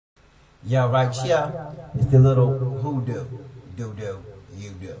Yeah, right here is the little hoodoo. Do, you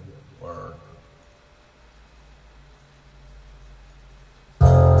do. Word.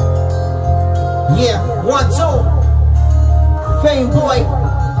 Yeah, 1, 2. Fame boy.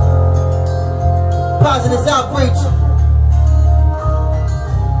 Positive outreach.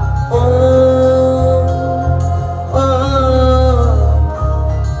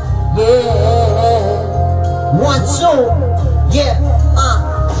 Yeah. 1, 2. Yeah,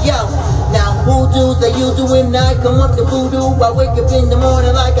 yo. Now voodoo's that you do when I come up to voodoo. I wake up in the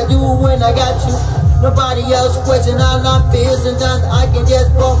morning like I do when I got you. Nobody else question how I feel. Sometimes I can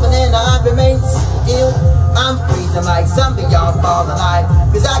just walk and then I remain still. I'm freezing like some of y'all falling alive.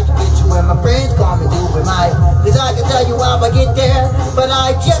 Cause I can get you when my friends call me doing my. Cause I can tell you how I get there, but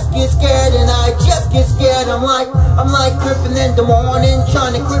I just get scared and I just get scared. I'm like crippin' in the morning,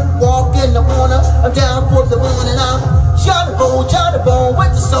 trying to crip walk in the corner. I'm down for the morning, I'm shot a bone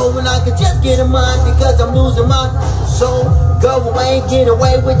with the soul, and I can just get a mind because I'm losing my soul. Go away, get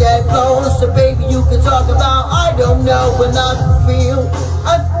away with that flow. So baby, you can talk about I don't know when I feel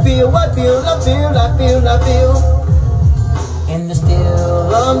in the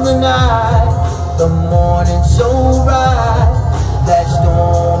still of the night, the morning so bright, that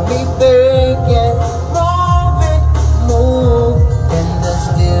stormy breaking, move in the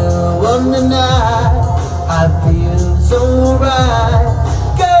still of the night. I feel so right.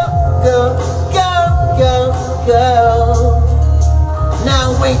 Go.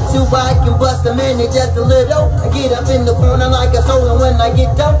 Now wait till I can bust a minute just a little. I get up in the corner like a soul, and when I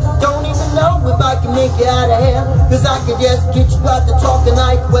get done, don't even know if I can make it out of here. Cause I can just get you out the talking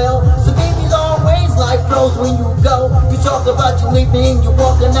like well. So baby's always like flows when you go. You talk about you leaving, you're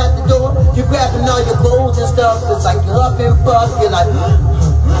walking out the door. You're grabbing all your clothes and stuff. Cause like you're up and fuck, you're like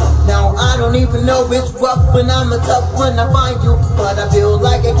now I don't even know it's rough when I'm a tough when I find you. But I feel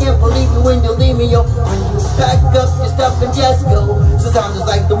like I can't believe you when you leave me, yo. When you pack up your stuff and just go. Sometimes it's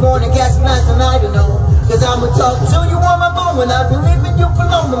like the morning gas last and I don't know. Cause I'ma talk to you on my phone when I be leaving you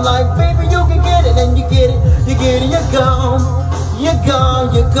alone. I'm like, baby, you can get it, and you get it, you're gone. You're gone.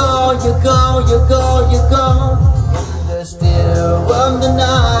 In the still of the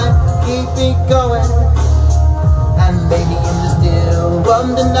night, keep it going. And baby, in the still of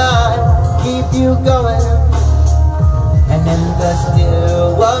the night, keep you going. And in the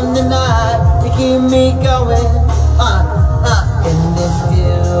still of the night, you keep me going. In the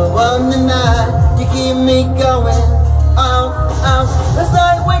still of the night, you keep me going. It's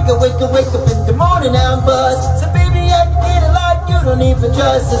like wake up in the morning, I'm buzzed. So baby, I can get it like you don't even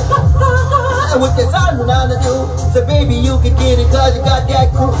trust us. With this I'm trying to do. So baby, you can get it cause you got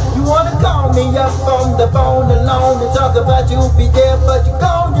that crew. You wanna call me up on the phone alone and talk about you be there, but you're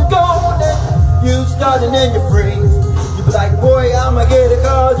gone. You starting and you freeze. You be like, boy, I'ma get it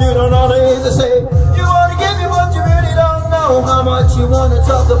cause you don't know the things to say. You wanna give me what you really don't know. How much you wanna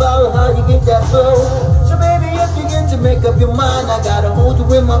talk about how you get that flow. So baby, if you get to make up your mind, I gotta hold you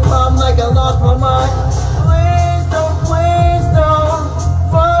in my palm like I lost my mind. Please don't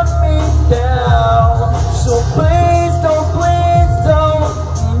run me down. So please don't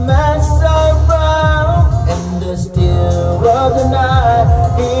mess around. In the still of the night,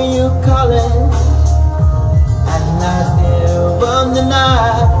 hear you calling. And I still of the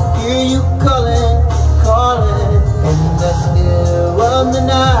night, hear you calling. In the still of the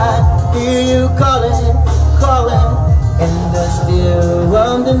night, hear you calling. In the still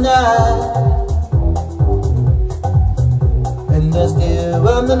of the night. In the still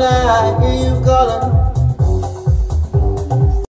of the night, hear you calling.